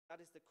That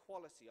is the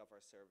quality of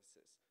our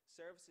services,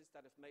 services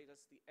that have made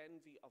us the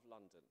envy of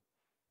London.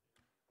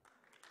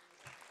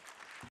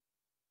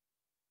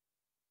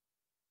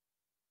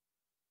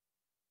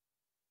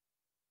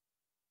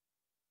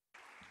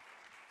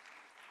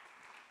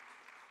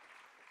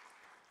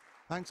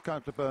 Thanks,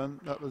 Councillor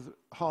Byrne. That was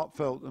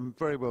heartfelt and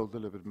very well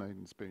delivered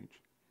maiden speech.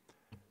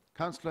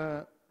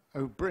 Councillor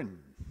O'Brien.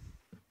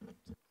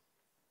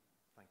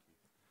 Thank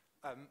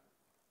you.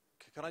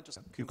 Can I just...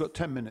 You've got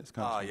 10 minutes,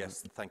 Councillor.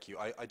 Yes, thank you.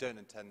 I don't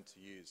intend to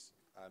use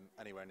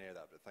anywhere near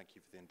that, but thank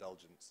you for the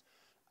indulgence.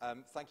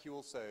 Thank you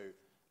also,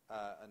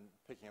 and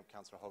picking up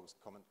Councillor Hogg's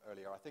comment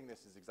earlier, I think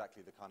this is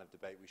exactly the kind of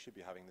debate we should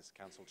be having in this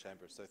council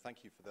chamber. So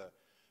thank you for the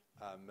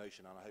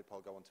motion, and I hope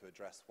I'll go on to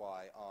address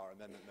why our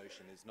amendment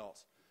motion is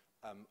not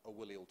a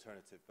woolly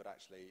alternative, but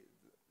actually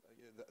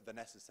the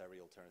necessary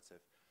alternative.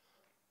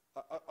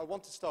 I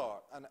want to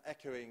start, and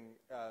echoing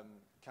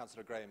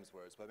Councillor Graham's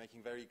words, by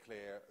making very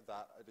clear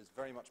that it is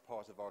very much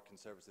part of our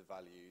Conservative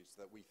values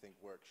that we think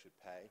work should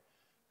pay.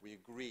 We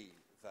agree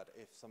that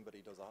if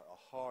somebody does a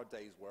hard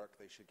day's work,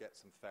 they should get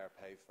some fair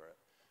pay for it.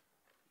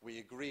 We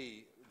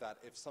agree that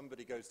if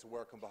somebody goes to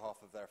work on behalf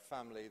of their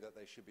family, that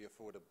they should be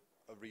afforded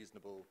a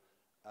reasonable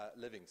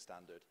living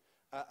standard.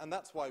 And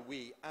that's why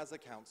we, as a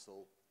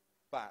council,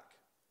 back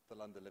the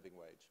London living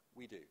wage.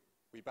 We do.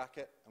 We back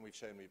it, and we've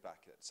shown we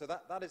back it. So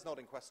that is not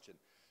in question.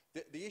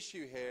 The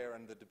issue here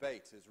and the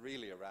debate is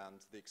really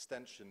around the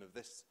extension of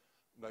this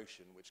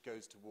motion, which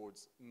goes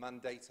towards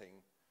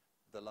mandating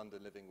the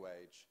London living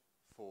wage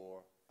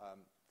for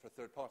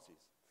third parties,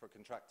 for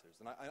contractors.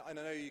 And I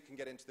know you can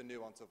get into the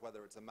nuance of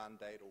whether it's a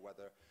mandate or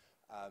whether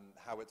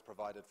how it's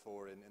provided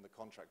for in the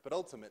contract. But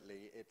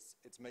ultimately,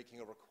 it's making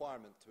a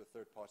requirement to a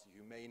third party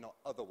who may not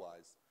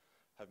otherwise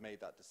have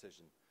made that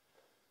decision.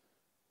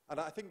 And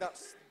I think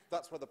that's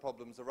where the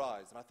problems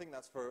arise, and I think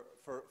that's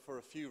for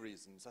a few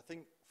reasons. I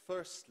think,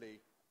 firstly,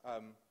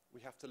 we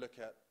have to look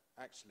at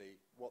actually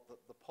what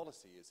the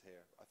policy is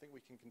here. I think we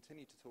can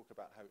continue to talk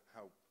about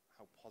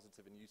how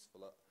positive and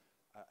useful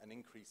an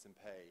increase in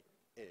pay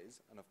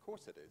is, and of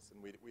course it is,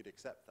 and we'd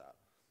accept that.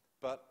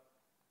 But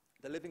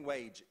the living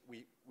wage,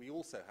 we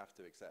also have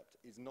to accept,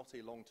 is not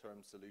a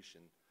long-term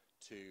solution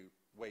to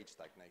wage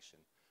stagnation.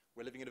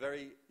 We're living in a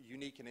very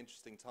unique and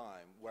interesting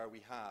time where we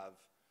have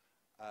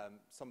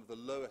some of the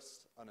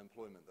lowest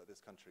unemployment that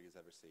this country has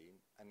ever seen,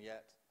 and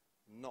yet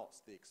not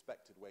the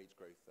expected wage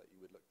growth that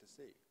you would look to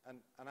see. And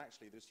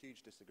actually, there's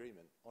huge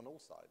disagreement on all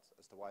sides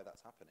as to why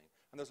that's happening.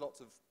 And there's lots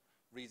of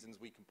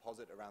reasons we can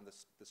posit around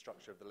the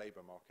structure of the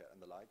labour market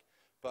and the like,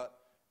 but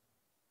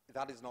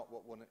that is not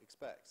what one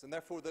expects. And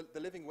therefore,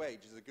 the living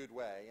wage is a good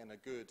way and a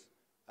good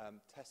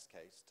test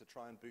case to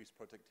try and boost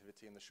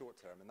productivity in the short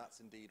term, and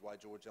that's indeed why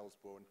George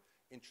Osborne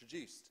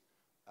introduced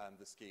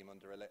the scheme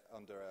under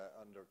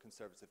a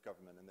Conservative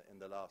government in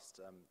the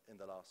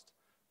last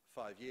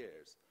 5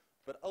 years.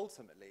 But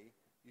ultimately,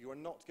 you are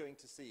not going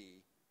to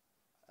see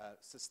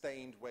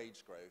sustained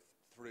wage growth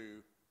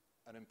through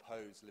an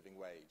imposed living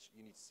wage.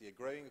 You need to see a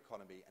growing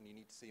economy, and you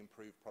need to see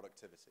improved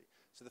productivity.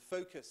 So the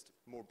focus,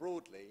 more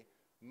broadly,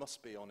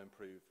 must be on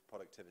improved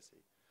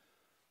productivity.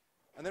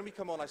 And then we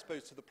come on, I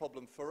suppose, to the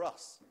problem for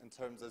us in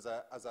terms as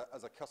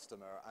a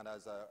customer and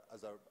as a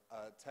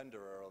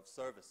tenderer of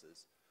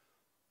services.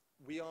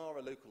 We are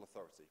a local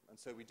authority, and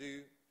so we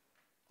do,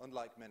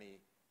 unlike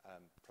many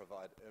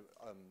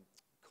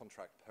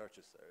contract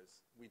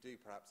purchasers, we do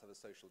perhaps have a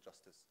social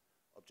justice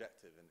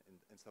objective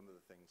in some of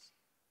the things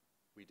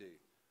we do.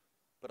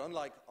 But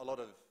unlike a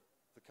lot of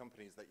the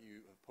companies that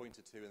you have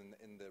pointed to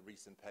in the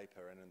recent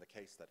paper and in the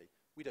case study,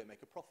 we don't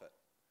make a profit.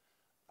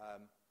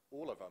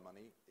 All of our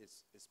money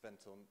is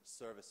spent on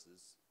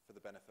services for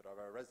the benefit of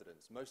our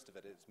residents. Much of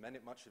it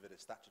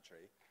is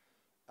statutory.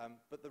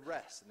 But the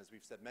rest, and as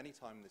we've said many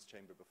times in this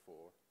chamber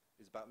before,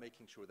 is about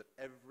making sure that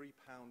every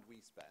pound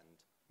we spend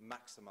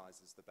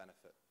maximises the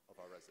benefit of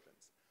our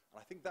residents.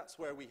 And I think that's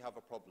where we have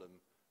a problem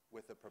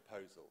with the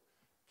proposal.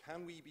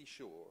 Can we be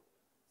sure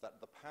that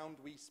the pound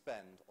we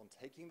spend on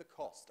taking the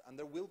cost, and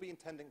there will be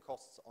attendant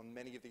costs on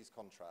many of these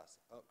contracts,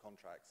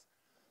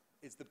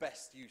 is the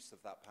best use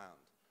of that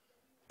pound?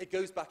 It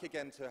goes back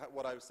again to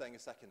what I was saying a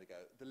second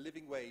ago. The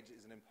living wage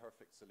is an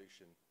imperfect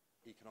solution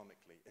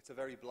economically. It's a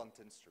very blunt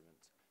instrument.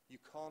 You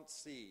can't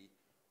see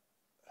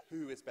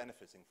who is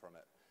benefiting from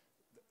it.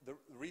 The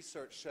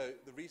research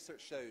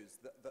shows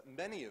that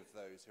many of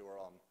those who are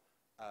on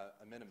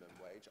a minimum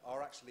wage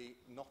are actually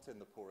not in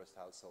the poorest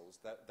households.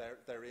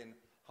 They're in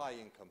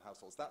high-income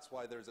households. That's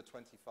why there is a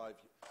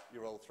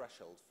 25-year-old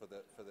threshold for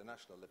the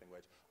national living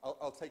wage.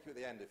 I'll take you at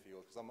the end if you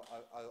will, because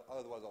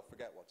otherwise I'll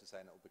forget what to say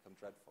and it will become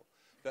dreadful.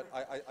 But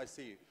I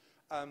see you.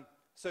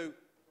 So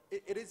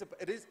it is.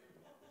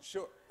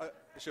 Sure.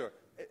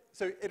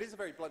 So it is a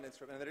very blunt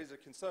instrument, and there is a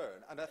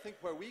concern. And I think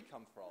where we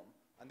come from,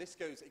 and this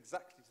goes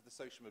exactly to the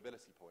social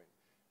mobility point,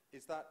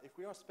 is that if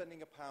we are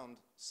spending a pound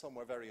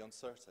somewhere very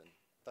uncertain,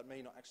 that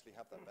may not actually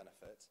have that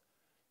benefit,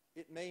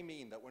 it may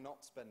mean that we're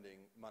not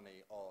spending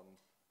money on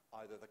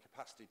either the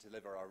capacity to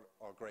deliver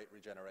our great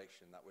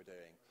regeneration that we're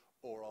doing,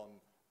 or on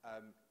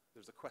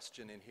there's a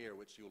question in here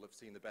which you'll have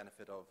seen the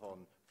benefit of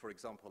on, for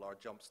example, our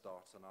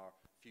Jumpstart and our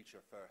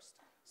Future First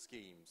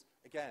schemes.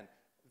 Again,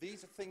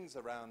 these are things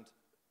around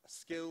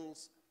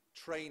skills,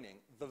 training,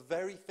 the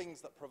very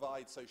things that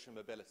provide social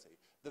mobility,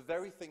 the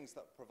very things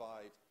that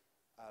provide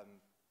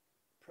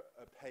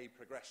pay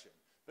progression.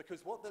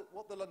 Because what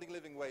the London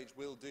Living Wage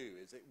will do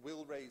is it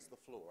will raise the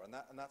floor, and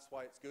that's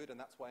why it's good, and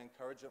that's why I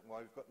encourage it, and why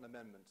we've got an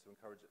amendment to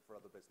encourage it for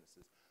other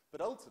businesses.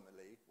 But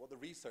ultimately, what the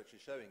research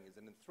is showing is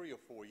that in 3 or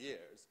 4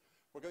 years,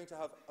 we're going to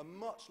have a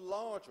much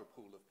larger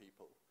pool of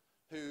people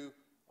who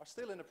are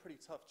still in a pretty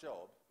tough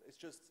job. It's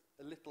just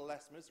a little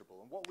less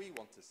miserable. And what we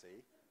want to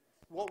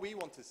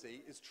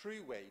see is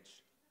true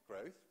wage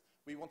growth.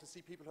 We want to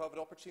see people who have an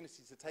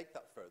opportunity to take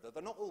that further.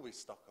 They're not always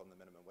stuck on the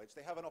minimum wage.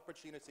 They have an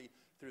opportunity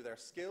through their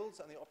skills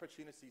and the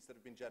opportunities that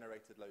have been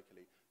generated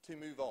locally to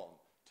move on,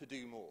 to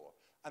do more.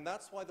 And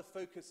that's why the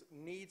focus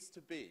needs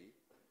to be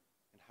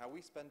in how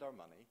we spend our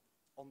money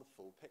on the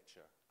full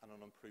picture and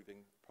on improving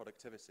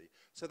productivity.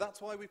 So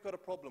that's why we've got a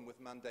problem with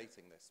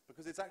mandating this,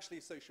 because it's actually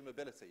social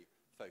mobility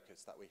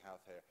focus that we have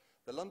here.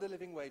 The London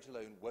Living Wage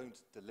alone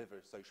won't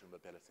deliver social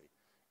mobility.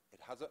 It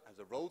has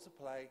a role to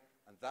play,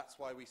 and that's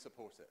why we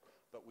support it.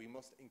 But we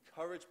must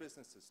encourage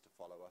businesses to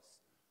follow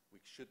us. We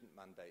shouldn't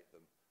mandate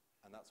them.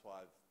 And that's why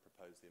I've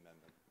proposed the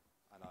amendment.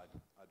 And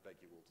I'd beg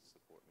you all to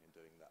support me in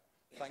doing that.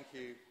 Thank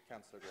you,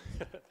 Councillor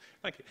Grimston.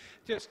 Thank you.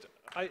 Just,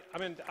 I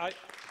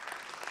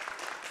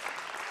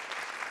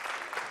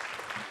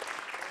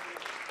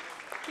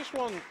just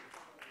one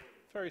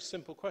very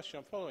simple question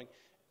I'm following.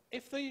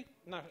 If the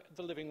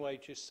living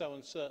wage is so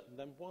uncertain,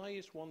 then why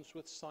is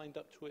Wandsworth signed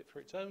up to it for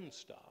its own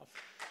staff?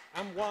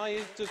 And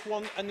why does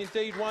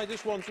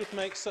Wandsworth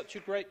make such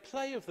a great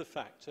play of the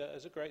fact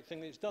as a great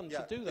thing that it's done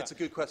to do that? It's a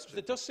good question.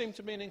 There does seem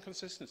to be an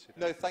inconsistency.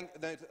 No, thank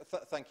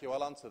you.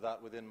 I'll answer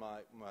that within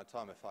my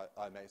time, if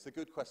I may. It's a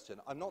good question.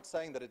 I'm not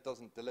saying that it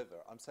doesn't deliver.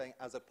 I'm saying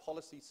as a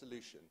policy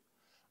solution,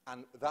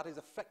 and that is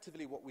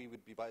effectively what we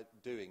would be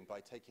doing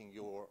by taking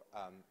your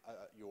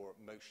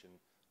motion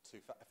to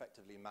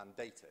effectively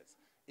mandate it.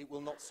 It will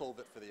not solve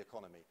it for the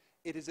economy.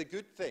 It is a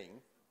good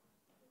thing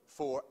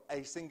for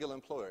a single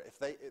employer if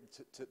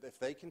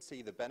they can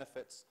see the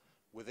benefits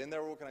within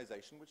their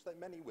organisation, which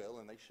many will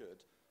and they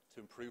should,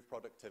 to improve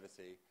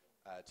productivity,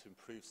 to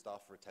improve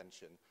staff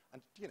retention,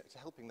 and to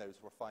helping those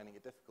who are finding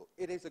it difficult.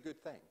 It is a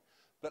good thing.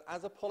 But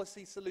as a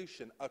policy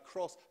solution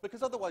across,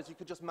 because otherwise you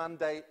could just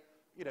mandate,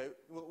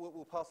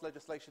 we'll pass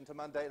legislation to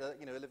mandate a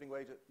living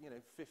wage at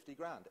 50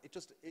 grand.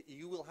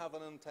 You will have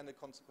unintended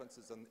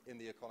consequences in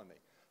the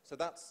economy. So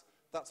that's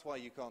why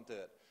you can't do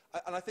it.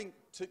 And I think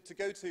to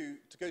go to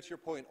your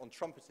point on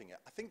trumpeting it,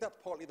 I think that's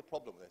partly the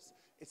problem with this.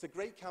 It's a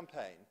great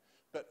campaign,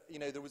 but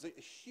there was a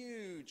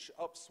huge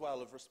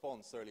upswell of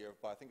response earlier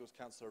by, I think it was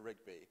Councillor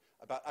Rigby,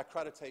 about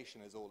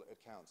accreditation is all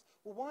that counts.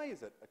 Well, why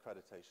is it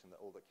accreditation that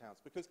all that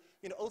counts? Because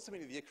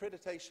ultimately the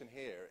accreditation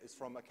here is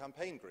from a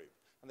campaign group,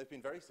 and they've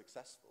been very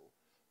successful.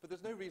 But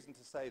there's no reason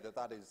to say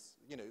that is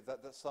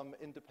that some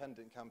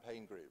independent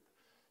campaign group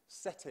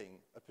setting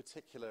a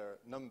particular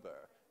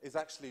number is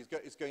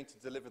going to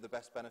deliver the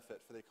best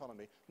benefit for the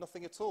economy.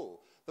 Nothing at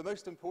all. The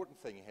most important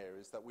thing here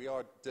is that we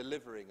are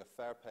delivering a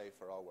fair pay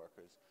for our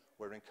workers.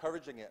 We're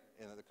encouraging it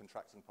in the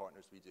contracting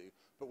partners we do,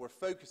 but we're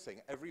focusing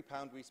every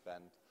pound we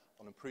spend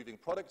on improving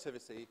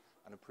productivity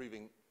and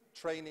improving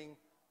training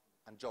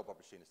and job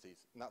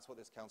opportunities. And that's what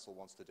this council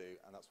wants to do,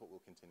 and that's what we'll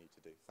continue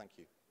to do. Thank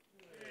you.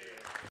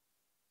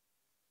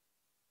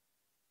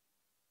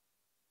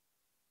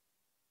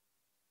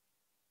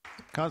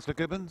 Councillor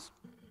Gibbons.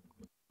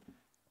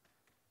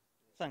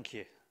 Thank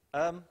you.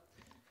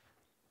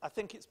 I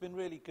think it's been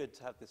really good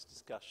to have this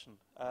discussion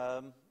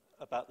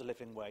about the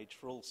living wage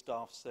for all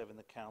staff serving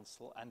the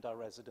council and our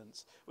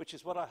residents, which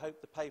is what I hope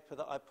the paper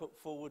that I put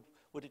forward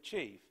would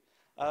achieve.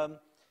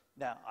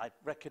 Now, I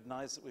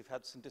recognise that we've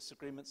had some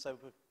disagreements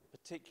over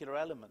particular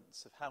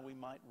elements of how we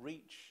might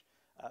reach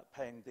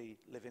paying the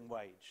living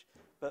wage.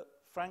 But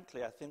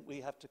frankly, I think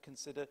we have to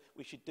consider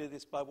we should do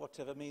this by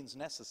whatever means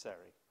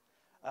necessary.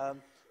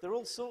 There are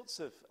all sorts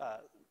of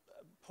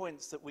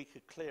points that we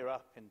could clear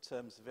up in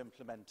terms of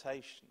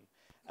implementation,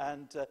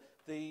 and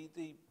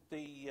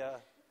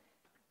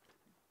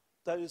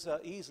those are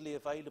easily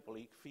available.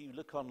 If you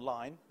look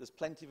online, there's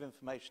plenty of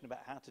information about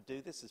how to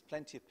do this. There's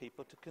plenty of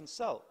people to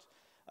consult.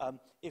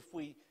 If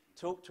we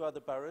talk to other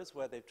boroughs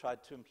where they've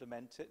tried to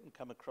implement it and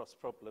come across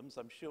problems,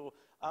 I'm sure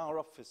our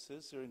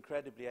officers, who are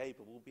incredibly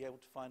able, will be able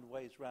to find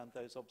ways around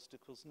those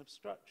obstacles and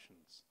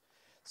obstructions.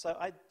 So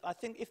I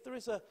think if there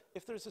is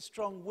a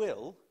strong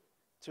will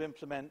to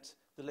implement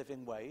the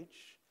living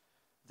wage,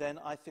 then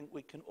I think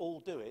we can all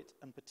do it,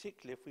 and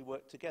particularly if we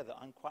work together.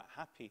 I'm quite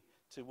happy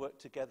to work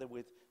together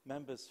with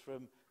members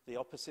from the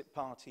opposite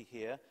party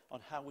here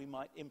on how we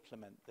might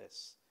implement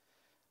this.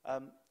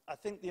 I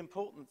think the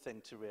important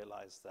thing to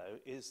realise, though,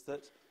 is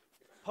that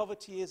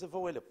poverty is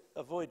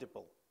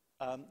avoidable.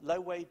 Low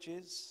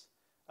wages,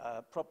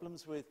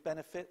 problems with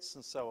benefits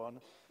and so on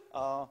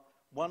are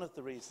one of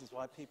the reasons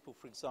why people,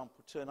 for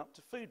example, turn up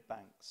to food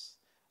banks.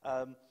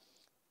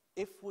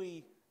 If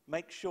we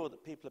make sure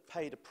that people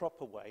are paid a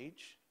proper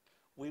wage,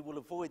 we will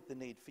avoid the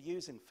need for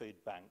using food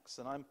banks.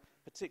 And I'm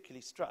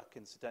particularly struck,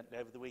 incidentally,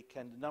 over the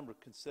weekend, a number of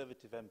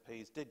Conservative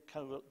MPs did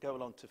go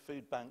along to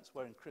food banks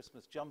wearing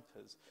Christmas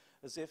jumpers,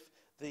 as if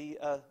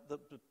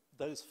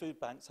those food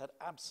banks had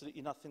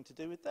absolutely nothing to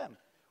do with them.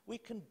 We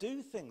can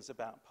do things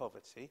about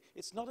poverty.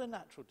 It's not a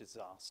natural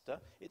disaster.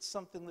 It's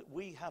something that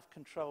we have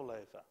control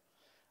over.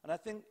 And I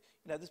think,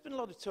 there's been a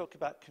lot of talk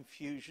about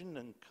confusion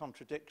and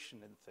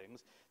contradiction in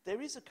things.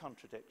 There is a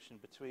contradiction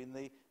between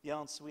the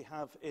answer we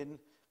have in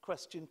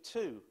question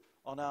 2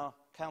 on our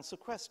council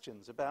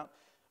questions about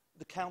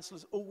the council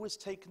has always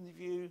taken the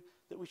view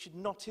that we should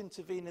not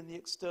intervene in the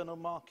external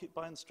market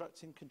by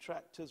instructing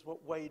contractors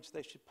what wage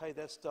they should pay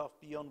their staff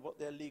beyond what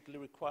they're legally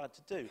required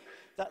to do.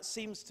 That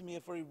seems to me a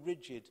very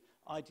rigid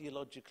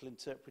ideological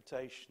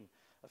interpretation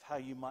of how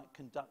you might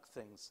conduct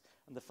things.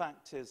 And the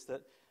fact is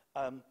that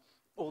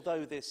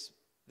although this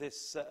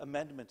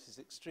amendment is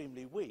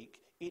extremely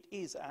weak, it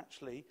is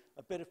actually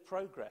a bit of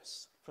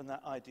progress from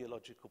that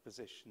ideological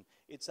position.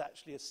 It's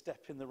actually a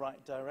step in the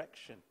right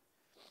direction.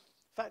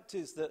 Fact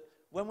is that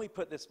when we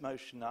put this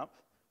motion up,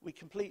 we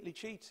completely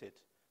cheated.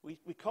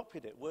 We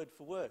copied it word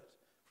for word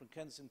from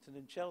Kensington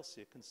and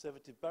Chelsea, a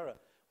Conservative borough,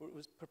 where it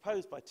was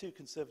proposed by 2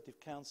 Conservative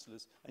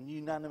councillors and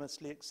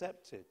unanimously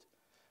accepted.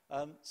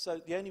 So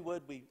the only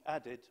word we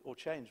added or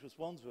changed was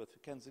Wandsworth for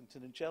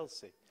Kensington and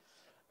Chelsea.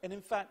 And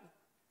in fact,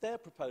 their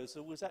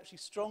proposal was actually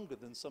stronger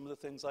than some of the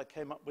things I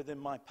came up with in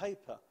my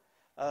paper.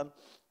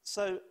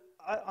 So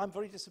I'm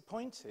very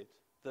disappointed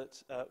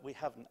that we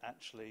haven't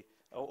actually,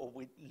 or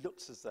it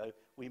looks as though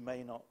we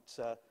may not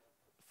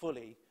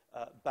fully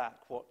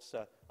back what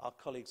our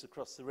colleagues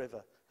across the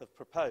river have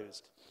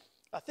proposed.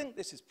 I think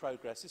this is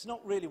progress. It's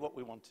not really what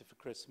we wanted for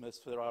Christmas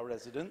for our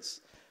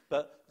residents,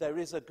 but there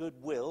is a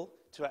goodwill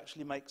to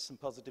actually make some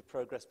positive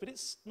progress. But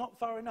it's not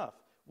far enough.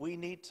 We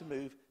need to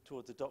move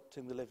towards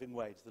adopting the living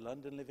wage, the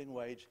London living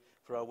wage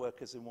for our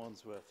workers in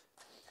Wandsworth.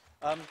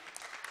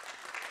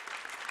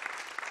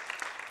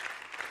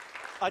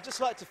 I'd just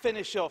like to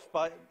finish off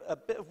by a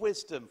bit of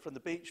wisdom from the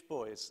Beach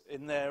Boys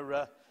in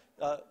their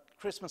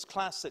Christmas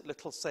classic,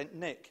 Little Saint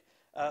Nick,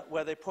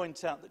 where they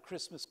point out that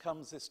Christmas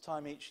comes this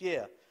time each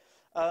year.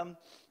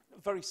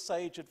 Very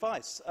sage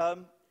advice.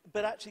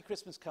 But actually,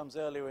 Christmas comes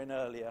earlier and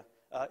earlier.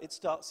 It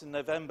starts in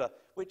November,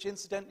 which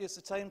incidentally is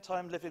the same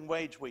time Living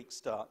Wage Week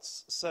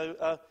starts.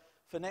 So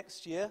for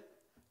next year,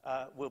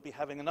 we'll be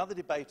having another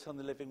debate on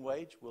the living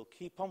wage. We'll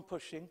keep on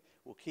pushing.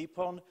 We'll keep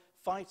on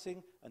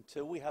fighting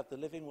until we have the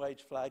living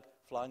wage flag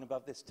flying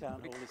above this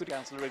town hall, as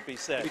Councillor Rigby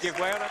says. Could you give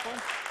way on that one?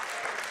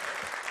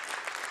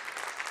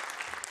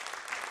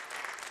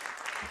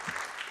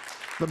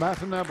 The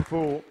matter now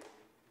before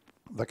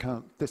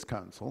this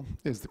council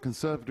is the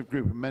Conservative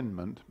Group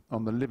amendment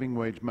on the living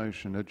wage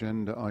motion,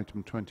 agenda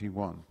item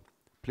 21.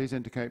 Please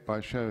indicate by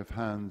show of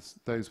hands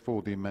those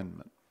for the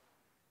amendment.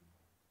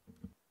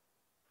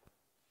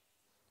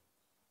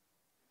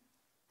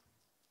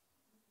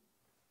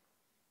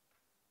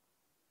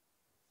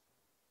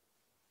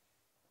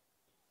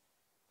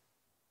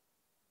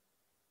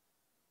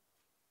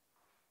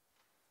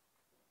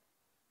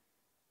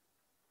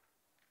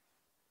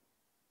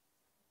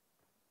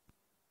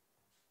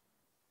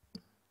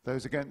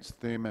 Those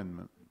against the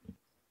amendment?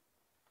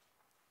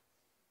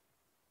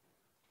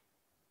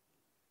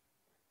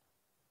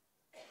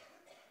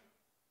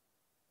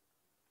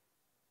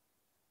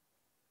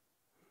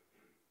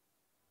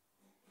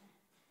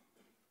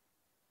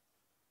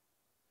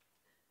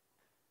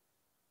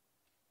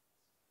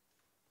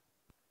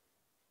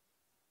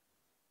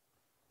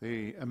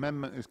 The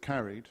amendment is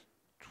carried,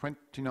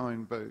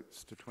 29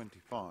 votes to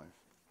 25.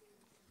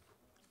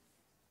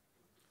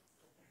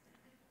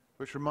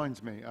 Which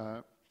reminds me,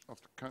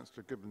 after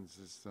Councillor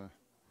Gibbons'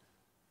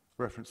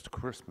 reference to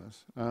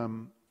Christmas,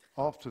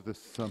 after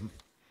this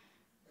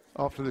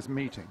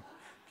meeting,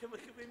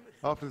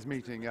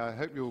 I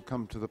hope you'll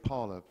come to the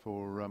parlour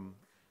for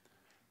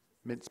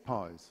mince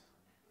pies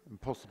and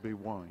possibly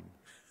wine,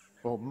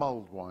 or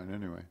mulled wine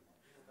anyway,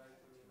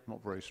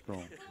 not very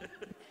strong.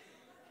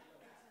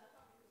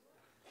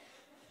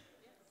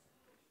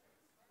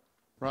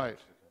 Right.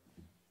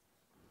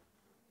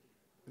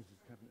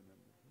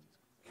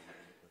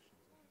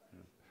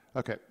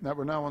 Okay, now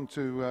we're now on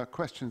to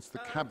questions to the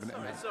Cabinet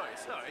Minister.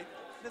 Sorry.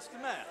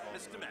 Mr Mayor.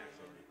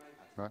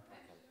 Right.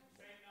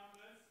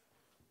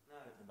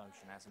 The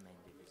motion as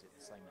amended, is it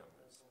the same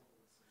numbers?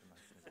 The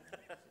motion as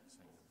amended, is it the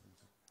same numbers?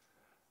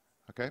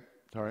 Okay,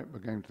 sorry, we're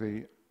going to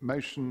the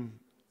motion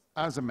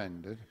as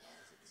amended. Is it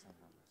the same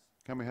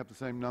numbers? Can we have the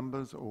same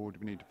numbers, or do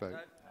we need to vote?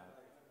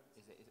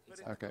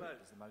 Okay.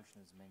 Is the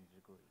motion as amended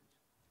agreed?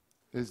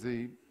 Is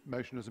the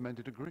motion as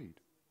amended agreed?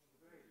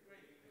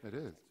 It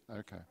is.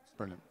 Okay,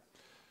 brilliant.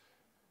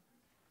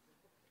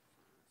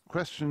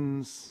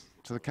 Questions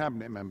to the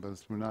Cabinet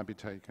members will now be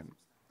taken.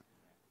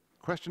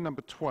 Question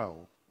number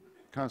 12,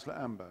 Councillor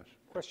Ambush.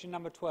 Question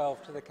number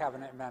 12 to the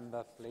Cabinet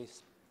member,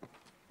 please.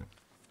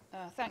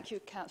 Thank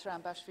you, Councillor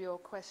Ambush, for your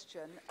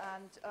question.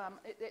 And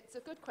it's a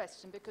good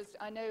question because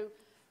I know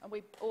and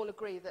we all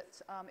agree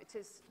that it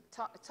is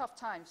tough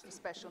times for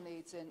special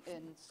needs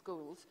in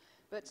schools.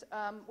 But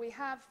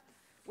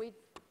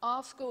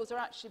our schools are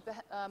actually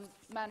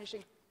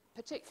managing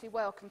particularly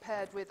well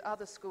compared with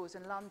other schools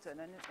in London.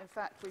 And in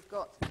fact, we've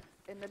got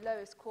in the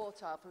lowest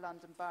quartile for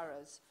London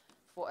boroughs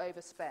for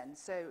overspend.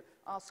 So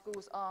our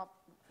schools are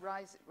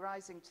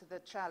rising to the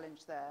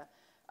challenge there.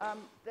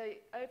 The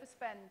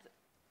overspend,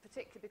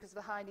 particularly because of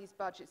the high needs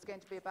budget, is going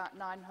to be about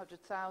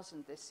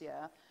 900,000 this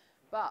year.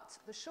 But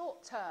the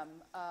short-term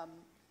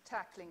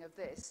tackling of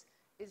this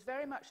is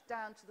very much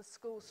down to the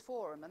Schools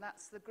Forum, and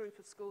that's the group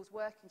of schools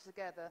working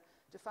together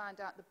to find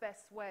out the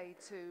best way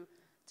to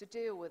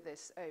deal with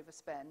this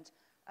overspend.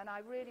 And I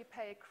really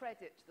pay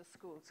credit to the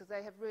schools, because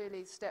they have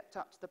really stepped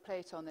up to the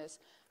plate on this.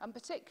 And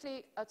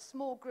particularly a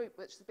small group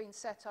which has been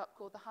set up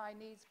called the High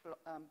Needs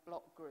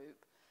Block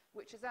Group,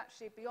 which is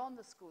actually beyond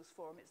the Schools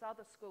Forum. It's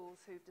other schools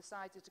who've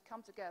decided to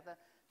come together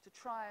to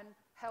try and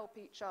help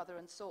each other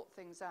and sort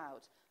things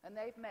out. And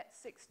they've met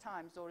 6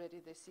 times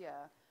already this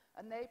year.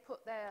 And they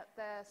put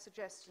their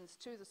suggestions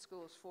to the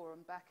Schools Forum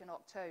back in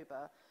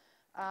October.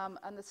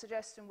 And the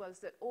suggestion was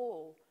that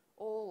all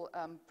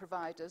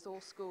providers,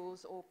 all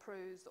schools, all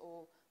PRUs,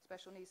 all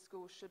special needs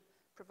schools should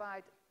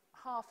provide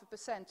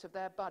 0.5% of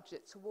their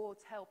budget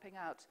towards helping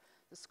out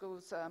the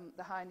schools,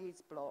 the high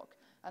needs block.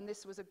 And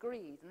this was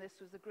agreed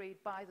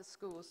by the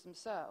schools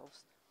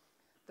themselves.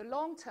 The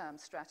long-term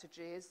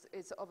strategy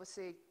is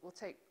obviously, will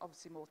take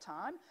obviously more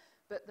time,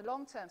 but the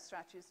long-term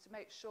strategy is to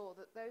make sure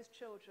that those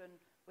children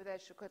with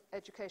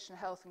education,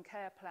 health and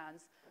care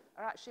plans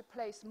are actually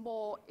placed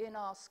more in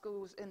our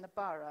schools in the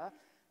borough.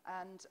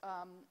 And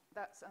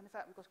in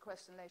fact, we've got a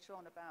question later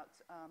on about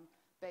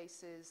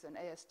bases and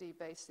ASD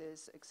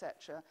bases,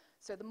 etc.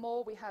 So the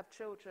more we have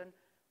children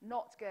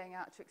not going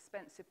out to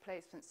expensive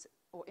placements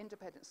or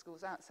independent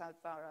schools outside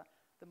borough,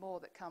 the more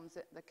that come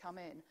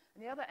in.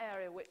 And the other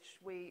area which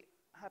we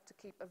have to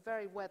keep a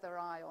very weather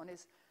eye on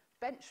is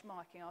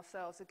benchmarking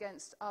ourselves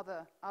against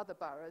other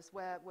boroughs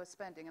where we're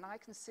spending. And I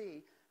can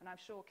see, and I'm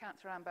sure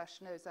Councillor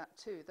Ambash knows that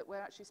too, that we're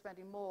actually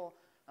spending more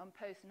on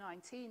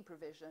post-19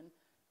 provision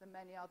than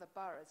many other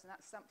boroughs. And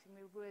that's something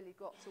we've really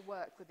got to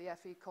work with the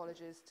FE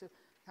colleges to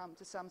come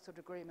to some sort of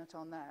agreement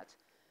on that.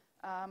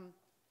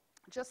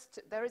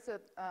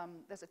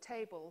 There's a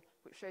table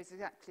which shows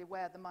exactly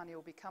where the money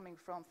will be coming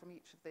from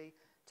each of the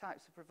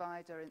types of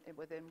provider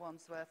within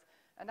Wandsworth.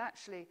 And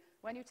actually,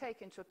 when you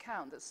take into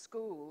account that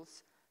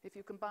schools, if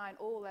you combine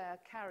all their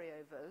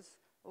carryovers,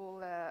 all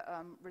their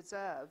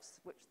reserves,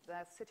 which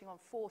they're sitting on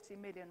 £40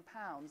 million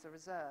of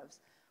reserves,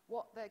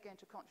 what they're going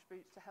to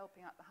contribute to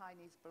helping out the high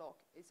needs block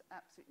is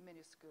absolutely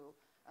minuscule,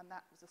 and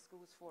that was a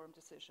Schools Forum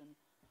decision.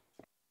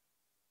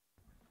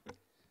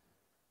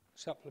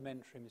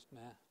 Supplementary, Mr.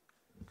 Mayor.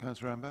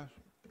 Councillor Ambash.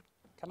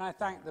 Can I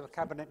thank the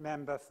Cabinet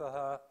member for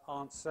her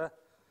answer?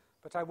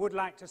 But I would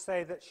like to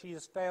say that she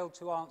has failed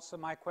to answer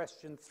my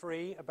question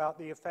 3 about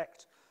the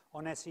effect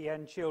on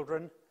SEN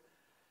children.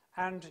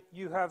 And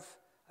you have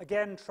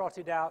again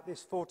trotted out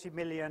this 40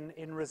 million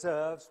in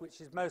reserves,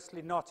 which is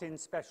mostly not in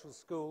special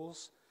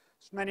schools.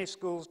 Many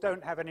schools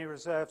don't have any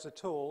reserves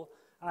at all,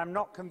 and I'm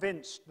not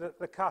convinced that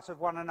the cut of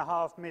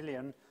 1.5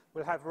 million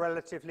will have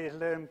relatively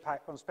little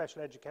impact on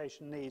special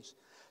education needs.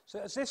 So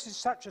as this is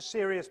such a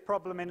serious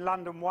problem in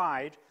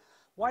London-wide,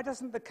 why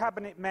doesn't the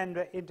Cabinet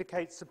member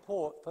indicate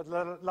support for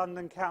the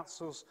London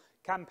Council's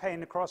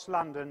campaign across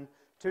London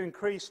to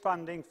increase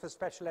funding for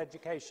special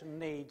education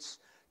needs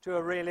to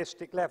a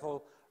realistic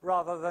level,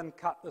 rather than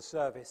cut the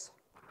service?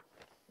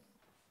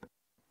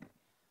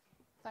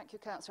 Thank you,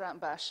 Councillor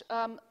Ambash.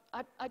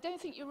 I don't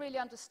think you really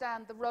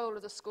understand the role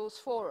of the Schools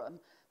Forum.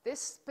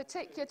 This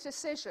particular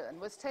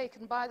decision was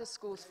taken by the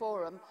Schools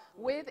Forum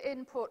with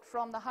input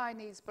from the High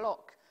Needs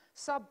Block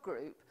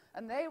subgroup,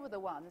 and they were the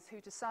ones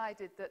who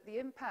decided that the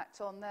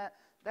impact on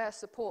their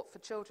support for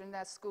children in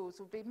their schools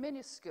would be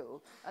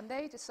minuscule, and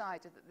they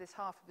decided that this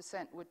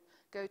 0.5% would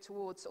go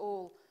towards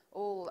all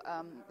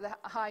the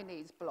high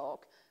needs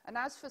block. And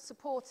as for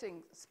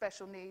supporting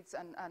special needs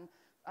and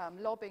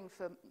lobbying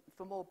for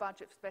more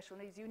budget for special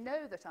needs, you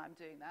know that I'm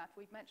doing that.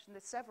 We've mentioned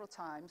this several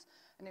times,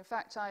 and in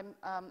fact I'm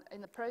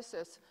in the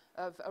process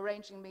of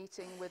arranging a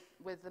meeting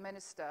with the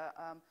Minister,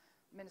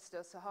 Minister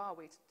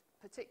Sahawi, to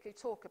particularly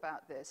talk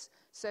about this.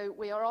 So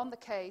we are on the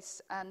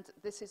case, and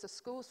this is a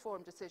Schools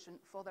Forum decision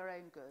for their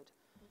own good.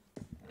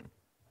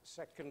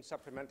 Second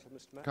supplemental,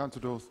 Mr. Mayor.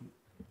 Councillor Dawson.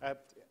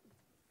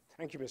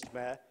 Thank you, Mr.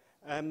 Mayor.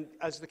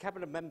 As the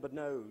Cabinet member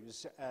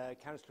knows,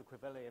 Councillor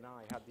Crivelli and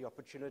I had the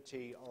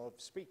opportunity of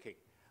speaking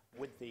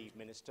with the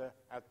Minister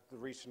at the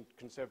recent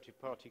Conservative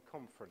Party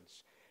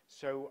conference,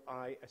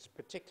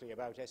 particularly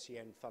about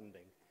SEN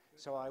funding.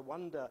 So I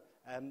wonder,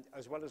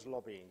 as well as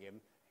lobbying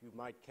him, you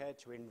might care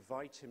to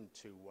invite him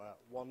to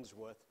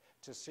Wandsworth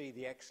to see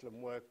the excellent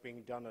work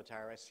being done at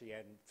our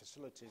SEN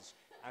facilities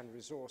and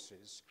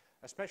resources,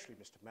 especially,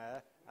 Mr.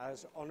 Mayor,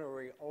 as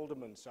Honorary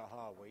Alderman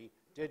Sahawi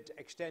did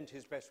extend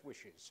his best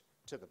wishes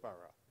to the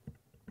borough.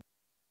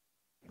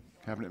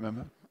 Cabinet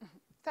member.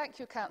 Thank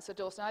you, Councillor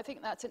Dawson. I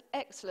think that's an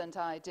excellent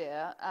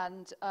idea,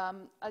 and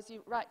as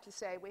you rightly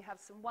say, we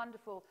have some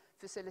wonderful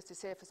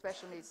facilities here for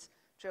special needs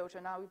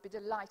children. I would be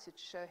delighted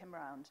to show him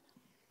round.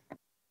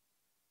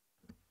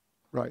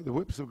 Right, the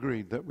whips have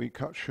agreed that we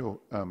cut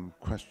short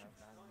questions.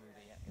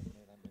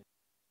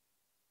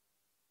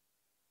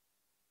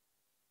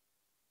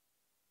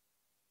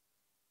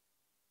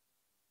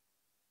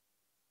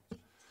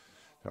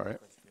 Sorry.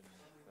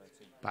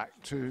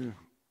 Back to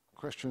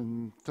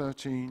question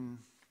 13.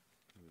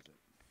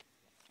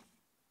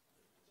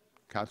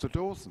 Councillor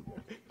Dawson.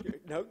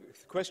 No,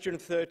 question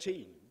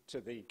 13 to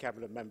the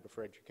Cabinet Member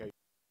for Education.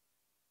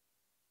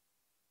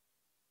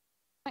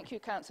 Thank you,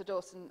 Councillor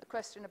Dawson. A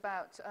question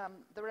about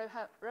the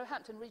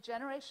Roehampton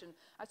regeneration.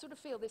 I sort of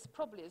feel this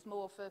probably is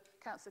more for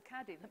Councillor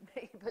Caddy than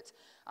me, but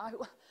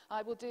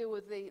I will deal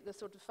with the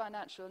sort of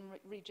financial and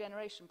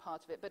regeneration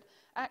part of it. But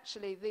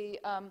actually,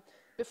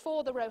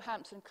 before the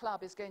Roehampton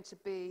Club is going to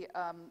be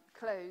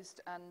closed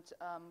and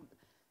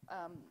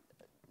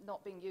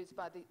not being used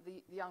by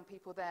the young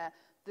people there,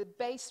 the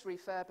base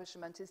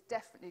refurbishment is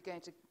definitely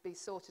going to be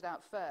sorted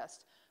out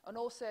first. And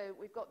also,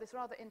 we've got this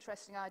rather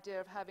interesting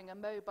idea of having a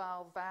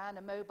mobile van,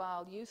 a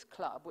mobile youth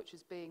club, which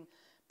is being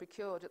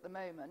procured at the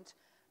moment.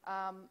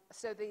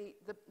 So the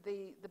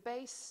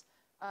base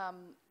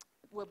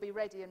will be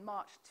ready in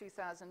March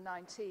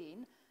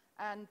 2019.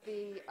 And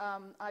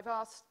I've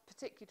asked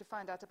particularly to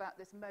find out about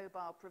this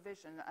mobile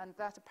provision, and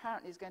that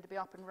apparently is going to be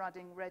up and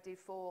running, ready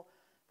for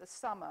the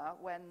summer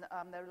when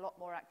there are a lot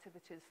more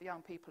activities for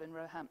young people in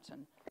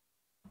Roehampton.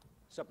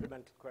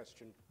 Supplemental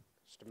question,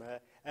 Mr.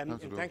 Mayor.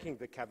 In thanking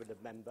the Cabinet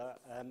Member,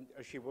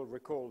 as you will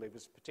recall, there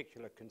was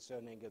particular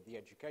concerning of the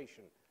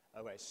Education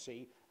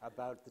OSC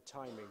about the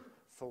timing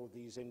for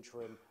these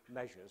interim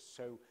measures.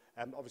 So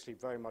obviously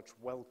very much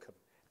welcome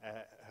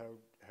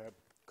her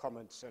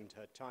comments and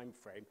her time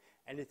frame.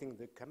 Anything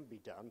that can be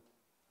done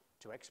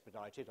to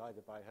expedite it,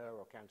 either by her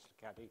or Councillor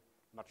Caddy,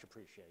 much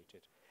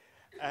appreciated.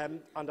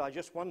 And I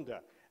just wonder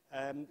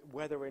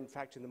whether, in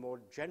fact, in the more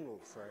general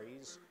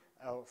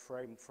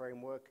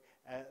framework,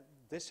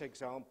 this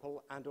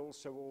example and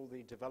also all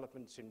the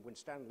developments in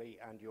Winstanley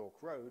and York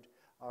Road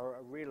are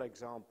a real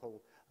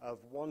example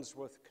of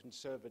Wandsworth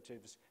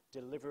Conservatives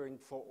delivering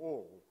for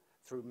all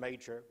through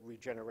major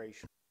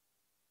regeneration.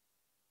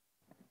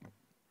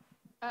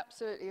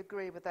 Absolutely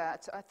agree with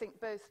that. I think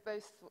both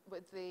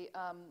with the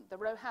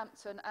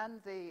Roehampton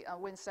and the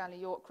Winstanley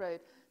York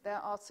Road, there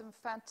are some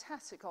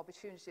fantastic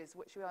opportunities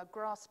which we are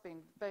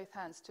grasping both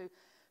hands to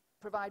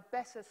provide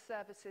better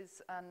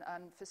services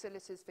and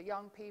facilities for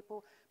young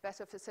people,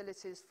 better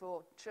facilities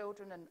for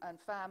children and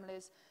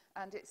families,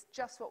 and it's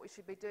just what we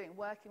should be doing,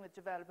 working with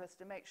developers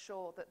to make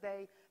sure that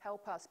they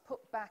help us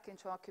put back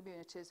into our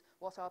communities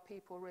what our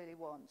people really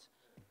want.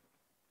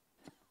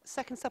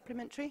 Second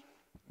supplementary.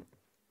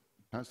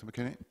 Councillor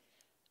McKinney.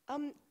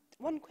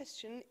 One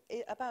question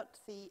about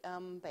the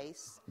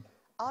base.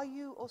 Are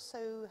you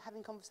also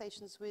having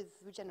conversations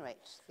with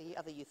Regenerate, the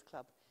other youth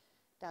club,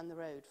 down the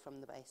road from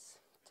the base,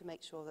 to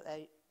make sure that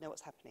they know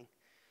what's happening?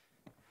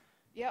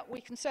 Yeah,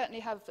 we can certainly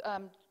have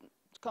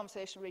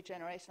conversation with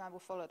Regenerate, and I will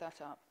follow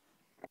that up.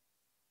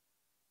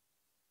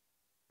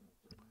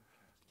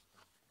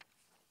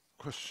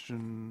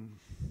 Question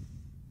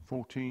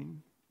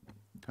 14.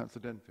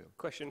 Councillor Denfield.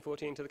 Question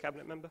 14 to the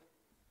Cabinet Member.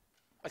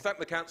 I thank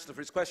the Councillor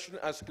for his question.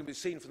 As can be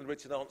seen from the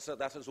written answer,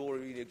 that has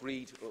already been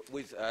agreed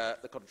with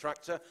the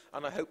contractor,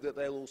 and I hope that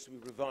they'll also be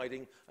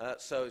providing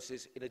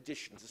services in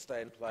addition to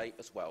stay and play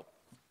as well.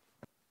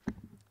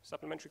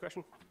 Supplementary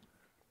question,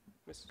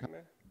 Mr.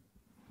 Mayor.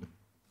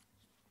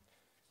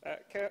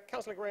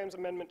 Councillor Graham's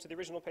amendment to the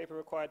original paper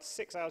required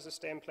 6 hours of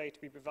stay and play to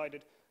be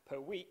provided per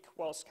week,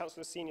 whilst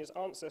Councillor Senior's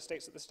answer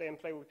states that the stay and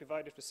play will be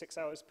provided for 6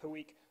 hours per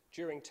week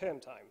during term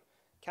time.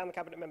 Can the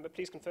Cabinet Member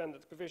please confirm that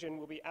the provision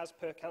will be as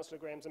per Councillor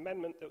Graham's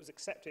amendment that was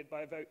accepted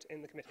by a vote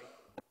in the committee?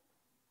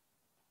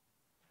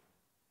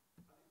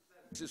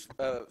 This is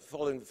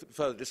following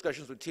further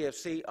discussions with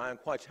TFC. I am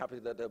quite happy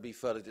that there will be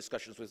further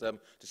discussions with them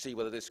to see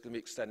whether this can be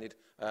extended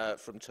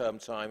from term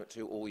time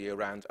to all year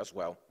round as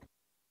well.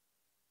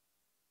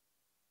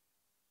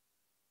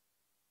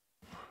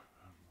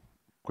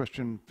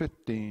 Question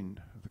 15,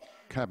 the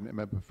Cabinet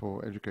Member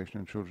for Education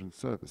and Children's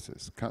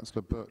Services,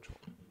 Councillor Birchall.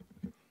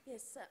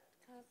 Yes, sir.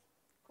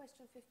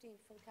 Question 15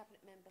 for the Cabinet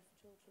Member for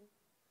Children.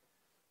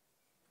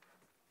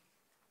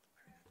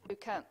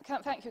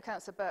 Thank you,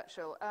 Councillor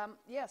Birchall.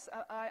 Yes,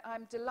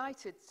 I'm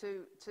delighted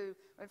to,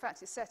 in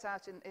fact, it's set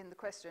out in the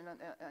question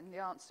and the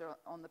answer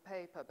on the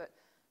paper, but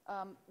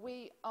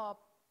we are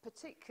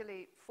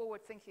particularly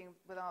forward-thinking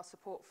with our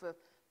support for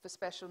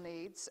special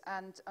needs,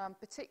 and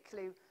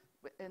particularly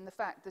in the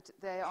fact that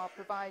they are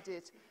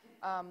provided,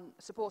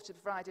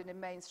 provided in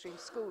mainstream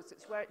schools.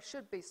 It's where it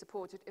should be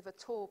supported, if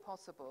at all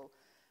possible.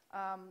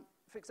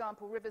 For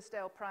example,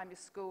 Riversdale Primary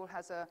School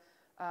has a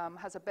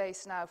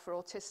base now for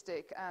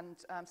autistic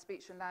and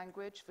speech and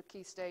language for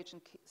Key Stage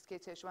and Key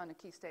Stage 1 and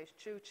Key Stage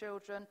 2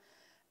 children.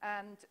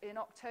 And in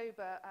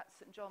October at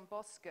St John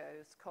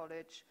Bosco's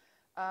College,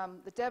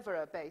 the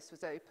Devereux base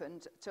was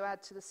opened to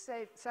add to the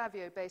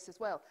Savio base as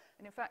well.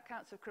 And in fact,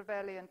 Councillor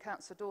Crivelli and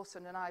Councillor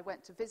Dawson and I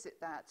went to visit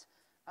that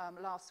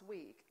last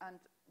week, and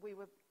we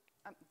were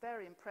I'm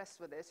very impressed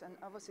with it, and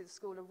obviously the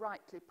school are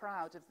rightly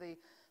proud of the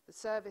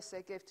service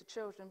they give to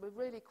children with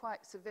really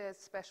quite severe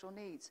special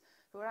needs,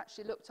 who are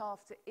actually looked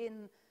after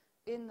in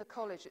the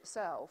college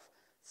itself.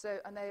 So,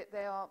 and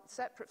they are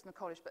separate from the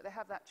college, but they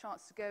have that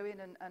chance to go in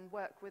and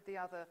work with the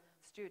other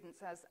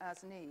students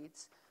as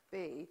needs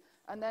be.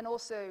 And then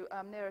also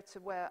nearer to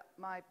where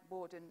my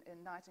ward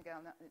in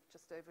Nightingale,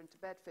 just over into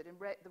Bedford,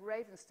 the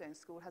Ravenstone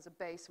School has a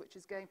base which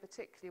is going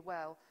particularly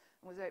well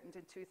and was opened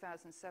in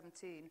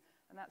 2017,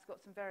 and that's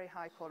got some very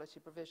high quality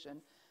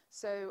provision.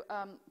 So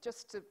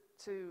just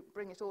to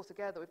bring it all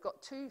together, we've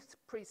got 2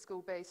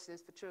 preschool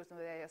bases for children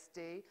with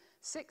ASD,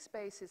 6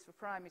 bases for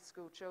primary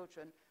school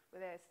children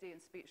with ASD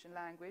and speech and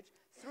language,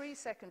 3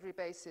 secondary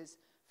bases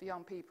for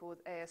young people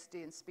with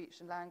ASD and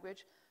speech and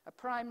language, a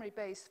primary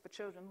base for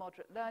children with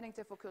moderate learning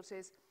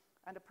difficulties,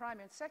 and a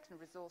primary and secondary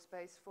resource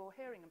base for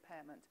hearing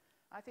impairment.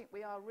 I think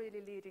we are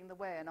really leading the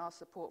way in our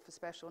support for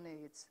special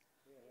needs.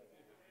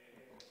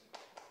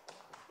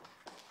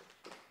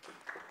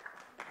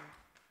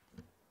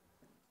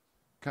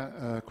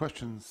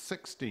 Question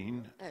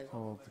 16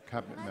 of the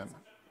Cabinet Member.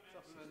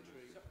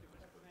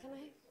 Can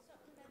I?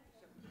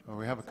 Oh,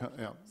 we have a...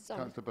 Yeah,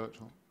 Councillor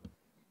Birchall.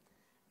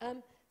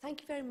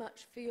 Thank you very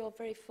much for your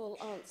very full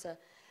answer.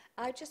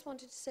 I just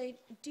wanted to say,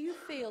 do you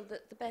feel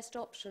that the best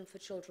option for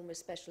children with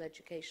special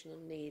educational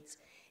needs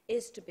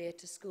is to be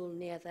at a school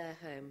near their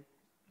home?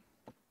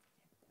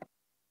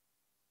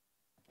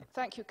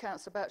 Thank you,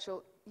 Councillor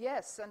Birchall.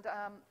 Yes, and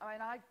I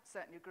mean, I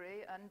certainly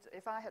agree, and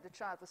if I had a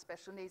child with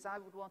special needs, I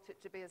would want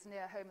it to be as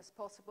near home as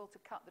possible to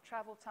cut the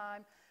travel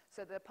time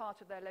so they're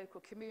part of their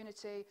local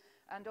community,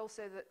 and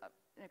also that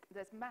you know,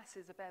 there's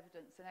masses of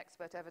evidence and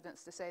expert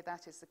evidence to say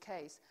that is the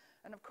case.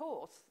 And of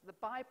course, the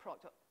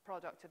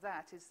byproduct of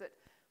that is that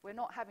we're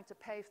not having to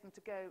pay for them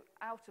to go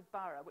out of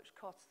borough, which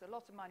costs a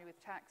lot of money with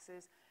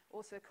taxes,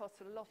 also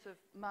costs a lot of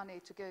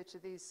money to go to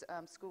these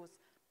schools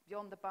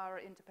beyond the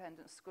borough,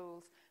 independent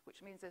schools,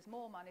 which means there's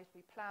more money to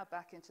be ploughed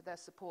back into their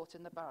support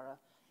in the borough.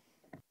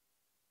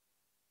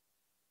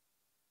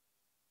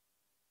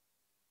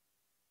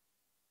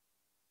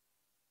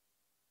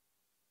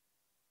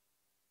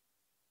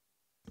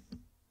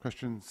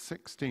 Question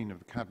 16 of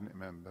the Cabinet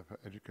Member for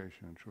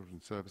Education and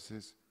Children's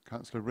Services,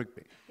 Councillor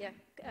Rigby. Yeah,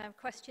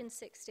 question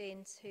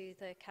 16 to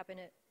the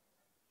Cabinet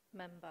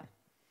Member.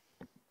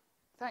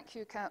 Thank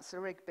you,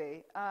 Councillor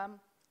Rigby.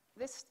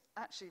 This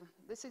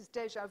is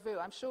déjà vu.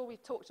 I'm sure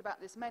we've talked about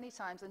this many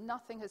times and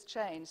nothing has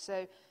changed.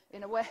 So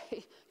in a way,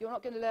 you're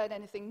not going to learn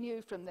anything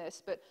new from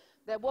this, but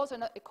there was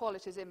an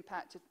equalities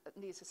impact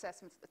needs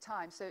assessment at the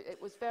time. So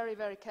it was very,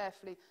 very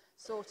carefully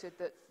sorted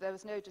that there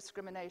was no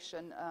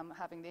discrimination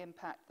having the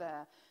impact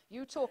there.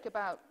 You talk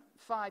about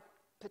 5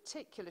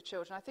 particular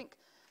children.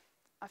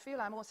 I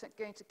feel I'm also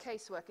going to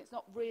casework. It's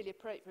not really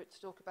appropriate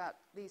to talk about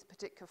these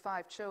particular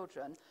 5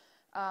 children.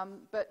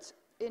 But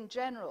in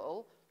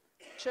general,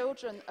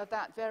 children of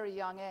that very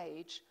young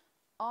age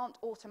aren't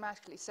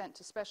automatically sent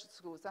to special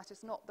schools. That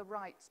is not the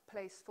right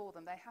place for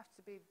them. They have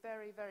to be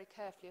very, very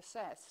carefully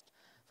assessed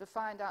to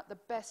find out the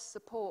best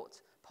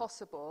support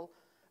possible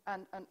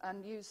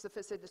and use the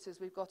facilities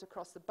we've got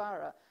across the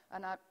borough.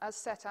 And as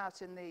set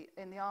out in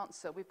the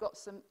answer, we've got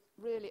some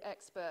really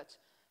expert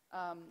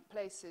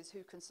places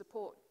who can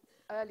support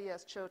early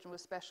years children with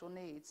special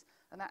needs,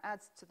 and that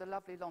adds to the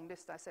lovely long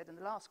list I said in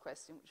the last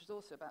question, which is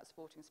also about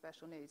supporting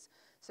special needs.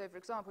 So, for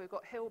example, we've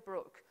got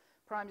Hillbrook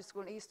Primary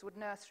School and Eastwood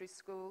Nursery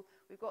School.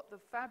 We've got the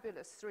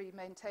fabulous 3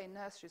 maintained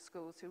nursery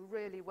schools who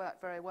really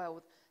work very well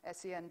with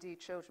SEND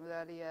children with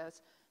early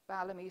years,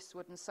 Balham,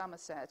 Eastwood and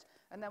Somerset.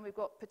 And then we've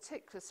got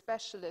particular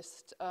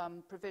specialist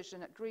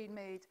provision at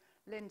Greenmead,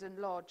 Linden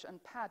Lodge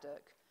and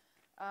Paddock.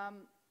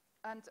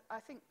 And I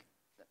think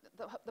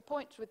the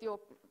point with your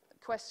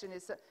question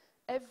is that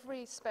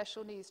every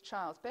special needs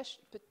child,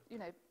 you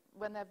know,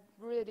 when they're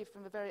really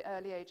from a very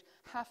early age,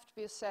 have to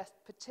be assessed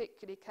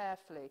particularly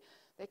carefully.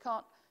 They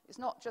can't, it's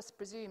not just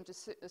presumed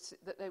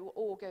that they will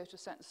all go to a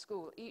certain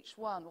school. Each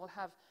one will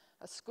have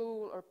a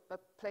school or a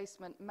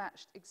placement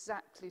matched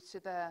exactly to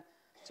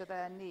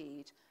their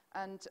need.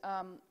 And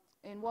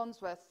in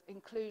Wandsworth,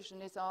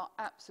 inclusion is our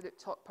absolute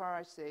top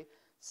priority.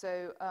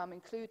 So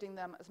including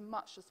them as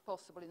much as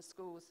possible in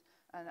schools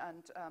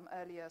and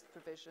early years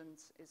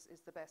provisions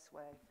is the best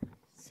way.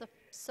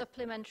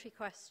 Supplementary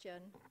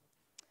question.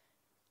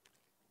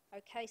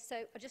 Okay,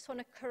 so I just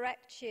want to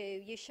correct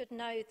you. You should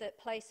know that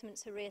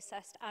placements are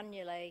reassessed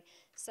annually,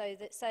 so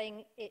that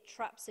saying it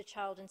traps a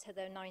child until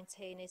they're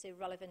 19 is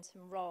irrelevant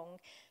and wrong.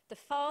 The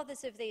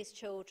fathers of these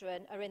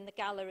children are in the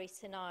gallery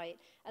tonight,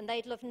 and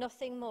they'd love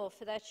nothing more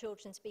for their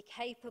children to be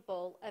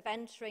capable of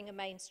entering a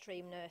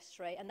mainstream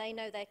nursery, and they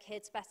know their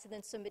kids better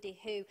than somebody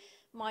who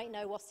might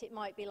know what it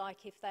might be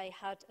like if they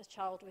had a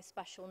child with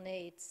special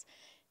needs.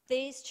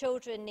 These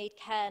children need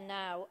care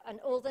now, and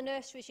all the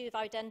nurseries you've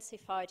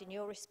identified in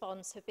your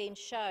response have been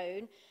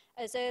shown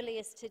as early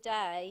as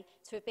today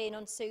to have been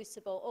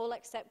unsuitable, all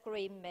except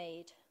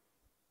Greenmead.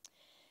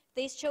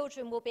 These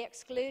children will be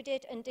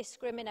excluded and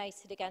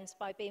discriminated against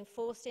by being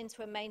forced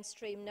into a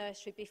mainstream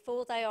nursery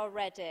before they are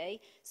ready.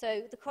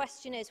 So the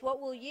question is, what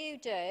will you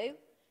do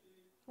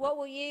What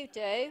will you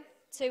do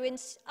to...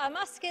 I'm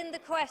asking the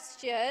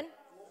question.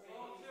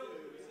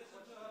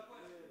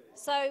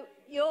 So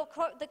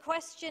the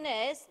question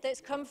is,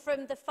 that's come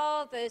from the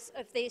fathers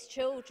of these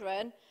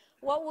children,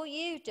 what will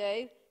you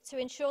do to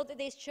ensure that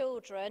these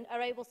children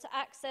are able to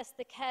access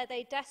the care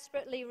they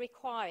desperately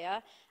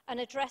require and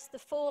address the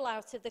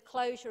fallout of the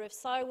closure of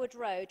Sirewood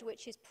Road,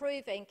 which is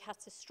proving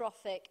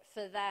catastrophic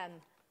for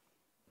them?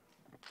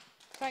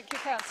 Thank you,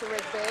 Councillor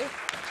Rigby.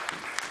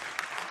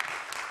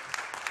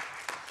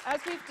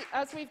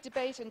 As we've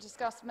debated and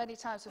discussed many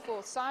times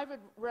before, Sirewood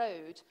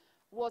Road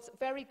was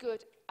very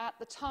good at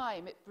the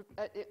time. It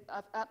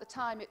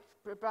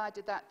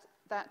provided that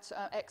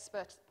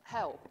expert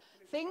help.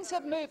 Things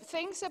have moved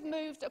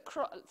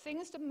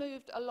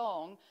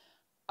along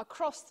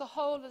across the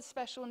whole of the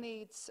special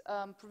needs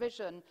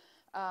provision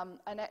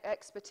and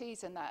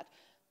expertise in that.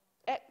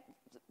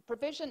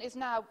 Provision is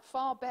now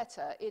far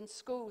better in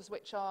schools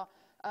which are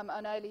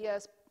on early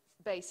years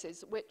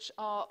basis, which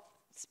are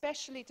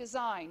specially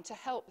designed to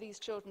help these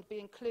children be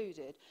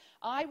included.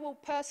 I will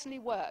personally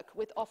work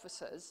with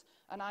officers,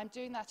 and I'm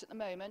doing that at the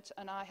moment,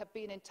 and I have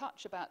been in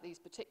touch about these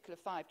particular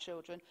 5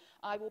 children.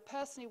 I will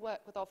personally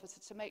work with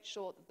officers to make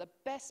sure that the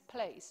best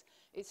place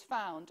is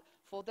found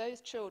for those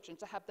children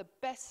to have the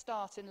best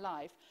start in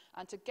life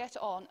and to get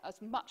on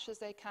as much as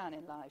they can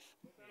in life.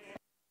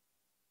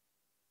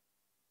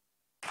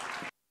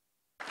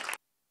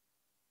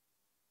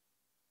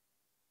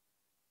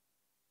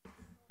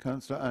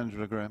 Councillor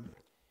Angela Graham.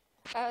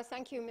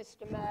 Thank you,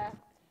 Mr. Mayor.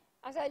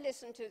 As I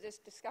listen to this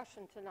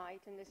discussion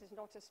tonight, and this is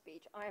not a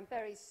speech, I am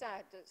very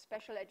sad that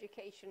special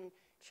education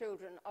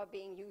children are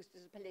being used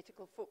as a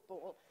political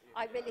football.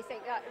 I really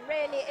think that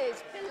really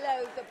is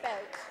below the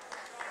belt.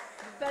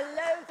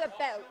 Below the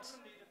belt.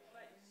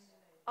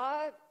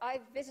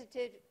 I've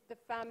visited the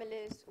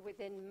families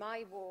within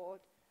my ward,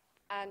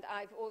 and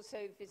I've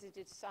also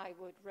visited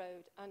Sirewood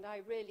Road, and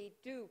I really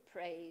do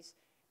praise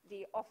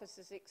the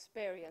officers'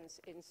 experience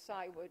in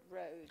Sirewood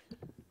Road.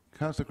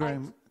 Councillor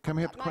Graham, can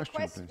we have the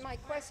question, please? My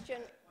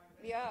question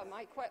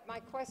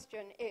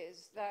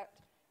is that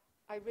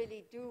I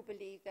really do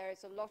believe there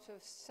is a lot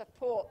of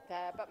support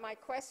there, but my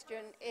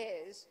question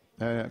is...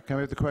 can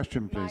we have the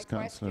question, please,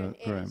 Councillor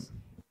Graham?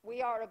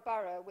 We are a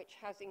borough which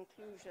has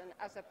inclusion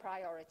as a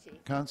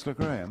priority. Councillor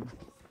Graham,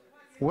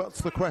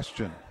 what's the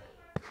question?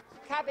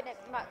 Cabinet...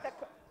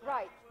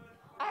 Right.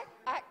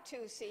 Act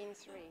 2, Scene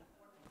 3.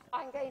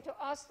 I'm going to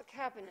ask the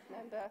Cabinet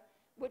member,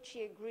 would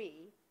she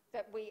agree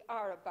that we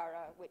are a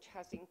borough which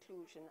has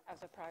inclusion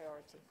as a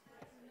priority?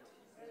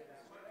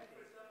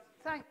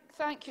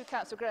 Thank you,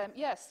 Councillor Graham.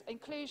 Yes,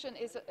 inclusion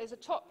is a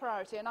top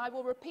priority, and I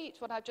will repeat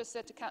what I've just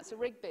said to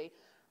Councillor Rigby.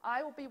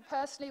 I will be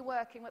personally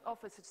working with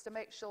officers to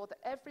make sure that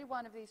every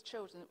one of these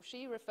children that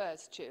she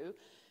refers to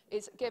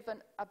is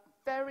given a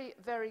very,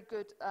 very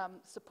good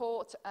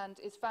support and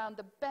is found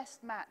the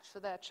best match for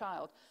their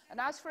child. And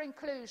as for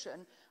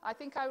inclusion, I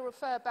think I will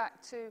refer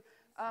back to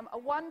a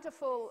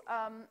wonderful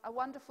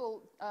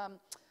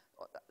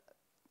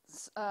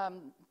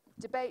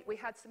debate we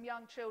had some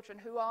young children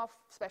who are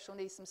special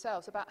needs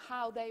themselves about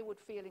how they would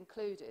feel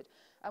included.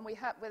 And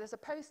there's a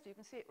poster, you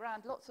can see it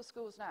around lots of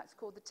schools now, it's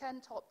called the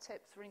 10 Top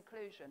Tips for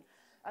Inclusion.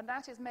 And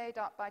that is made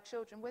up by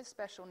children with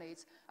special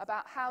needs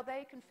about how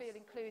they can feel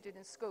included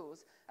in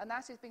schools. And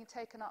that is being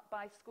taken up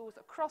by schools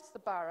across the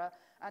borough,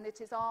 and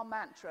it is our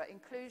mantra.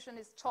 Inclusion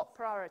is top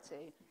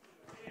priority.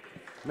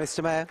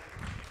 Mr. Mayor.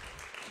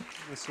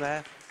 Mr.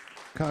 Mayor.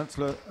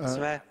 Councillor... Mr.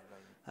 Mayor.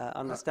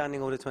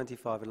 Understanding Order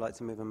 25, I'd like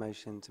to move a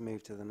motion to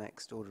move to the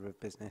next order of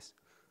business.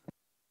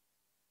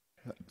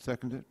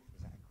 Seconded?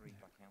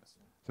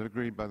 Is that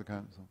agreed by the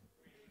Council?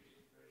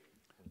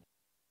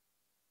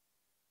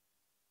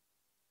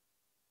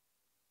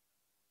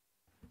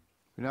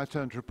 We now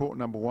turn to report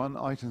number 1,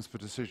 items for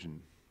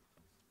decision.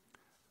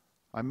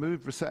 I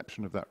move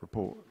reception of that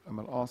report and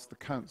will ask the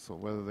Council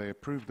whether they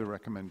approve the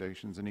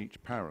recommendations in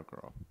each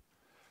paragraph.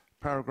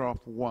 Paragraph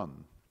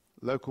 1,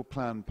 local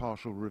plan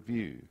partial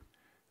review,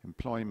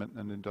 employment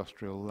and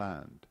industrial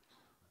land.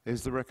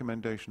 Is the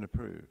recommendation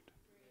approved?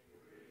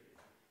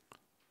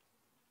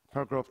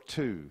 Paragraph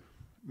 2,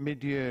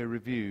 mid-year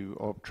review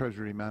of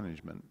Treasury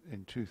management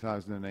in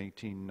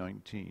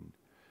 2018-19.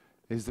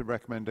 Is the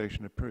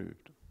recommendation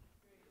approved?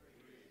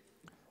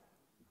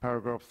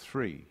 Paragraph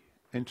 3,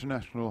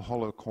 International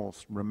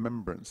Holocaust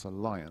Remembrance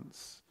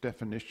Alliance,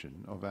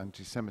 definition of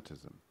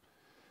anti-Semitism.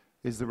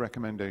 Is the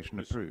recommendation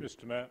approved?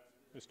 Mr.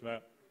 Mayor,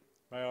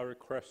 may I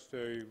request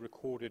a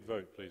recorded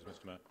vote, please,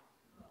 Mr. Mayor?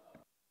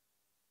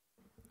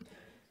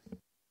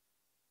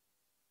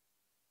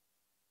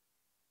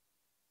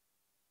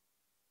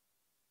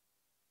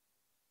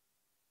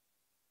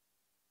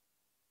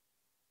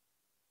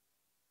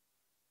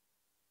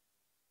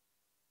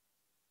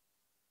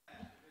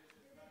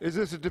 Is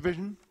this a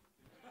division?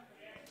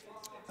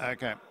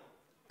 Okay,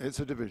 it's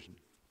a division.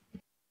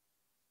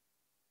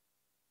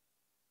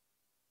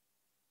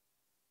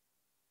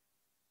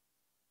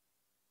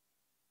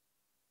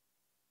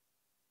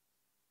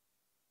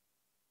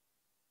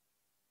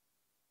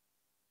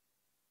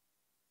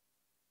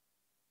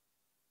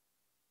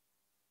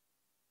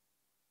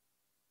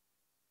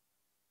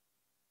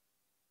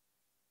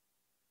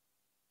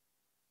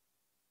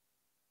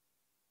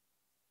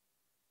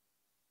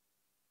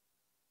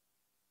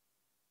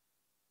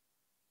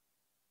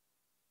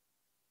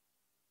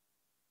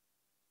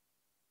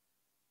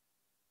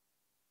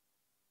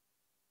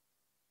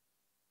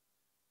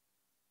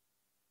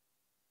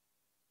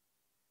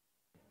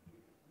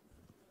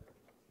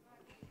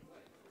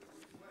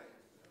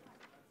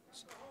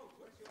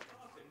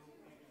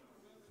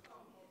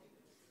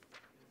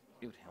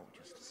 It would help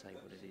just to say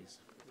what it is.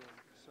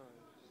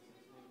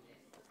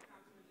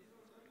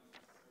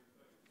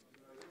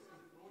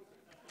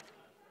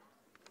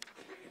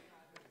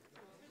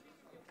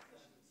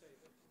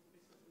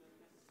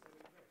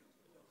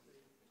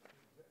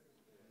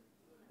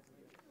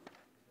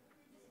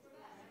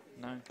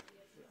 No.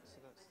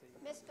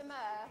 Mr.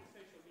 Mayor,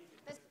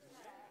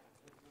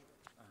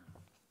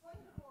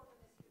 point of order,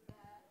 Mr.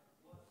 Mayor.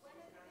 When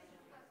a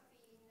division has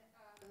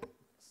been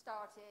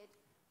started,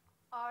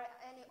 are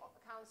any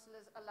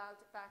councillors allowed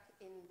back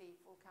in the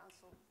full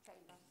council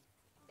chambers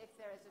if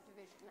there is a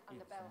division and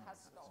the bell has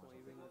stopped?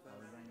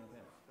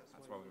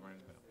 That's why we rang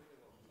the bell.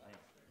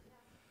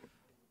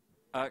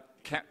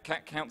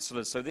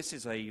 Councillors, so this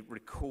is a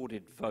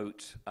recorded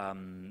vote.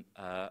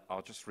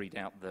 I'll just read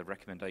out the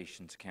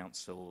recommendation to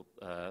Council.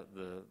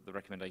 The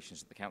recommendations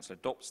that the Council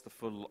adopts the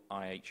full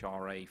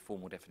IHRA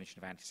formal definition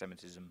of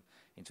anti-Semitism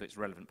into its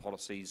relevant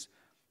policies,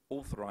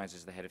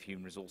 authorises the Head of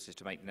Human Resources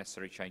to make the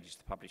necessary changes to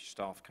the published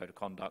staff code of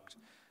conduct,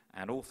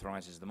 and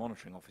authorises the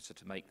monitoring officer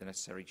to make the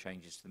necessary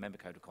changes to the member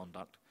code of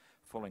conduct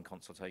following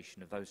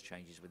consultation of those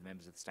changes with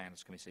members of the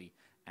Standards Committee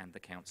and the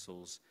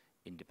Council's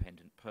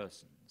independent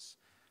persons.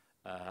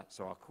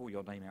 So I'll call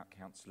your name out,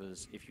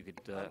 councillors, if you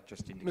could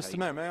just indicate... Mr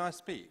Mayor, may I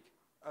speak?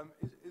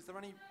 Is there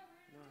any...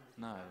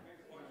 No.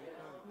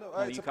 No,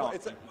 no, you can't. You can't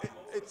speak.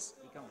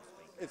 You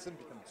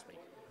can't speak.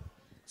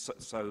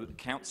 So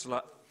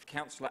Councillor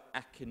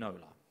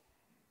Akinola.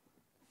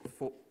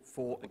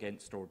 For,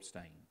 against or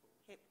abstain?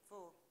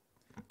 For.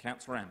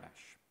 Councillor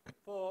Ambash.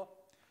 For.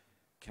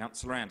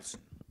 Councillor Anderson.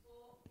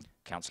 For.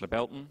 Councillor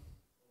Belton.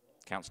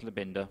 Councillor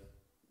Binder.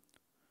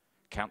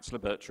 Councillor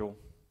Birchall.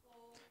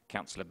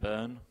 Councillor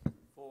Byrne.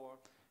 For.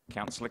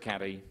 Councillor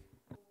Caddy.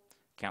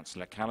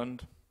 Councillor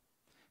Calland.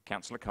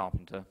 Councillor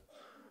Carpenter.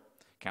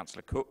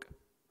 Councillor Cook.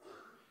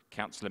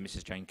 Councillor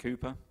Mrs Jane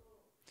Cooper.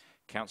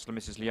 Councillor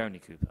Mrs Leonie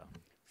Cooper.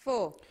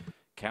 For.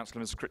 Councillor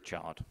Ms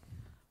Critchard.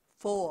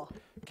 For.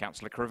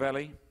 Councillor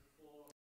Crivelli.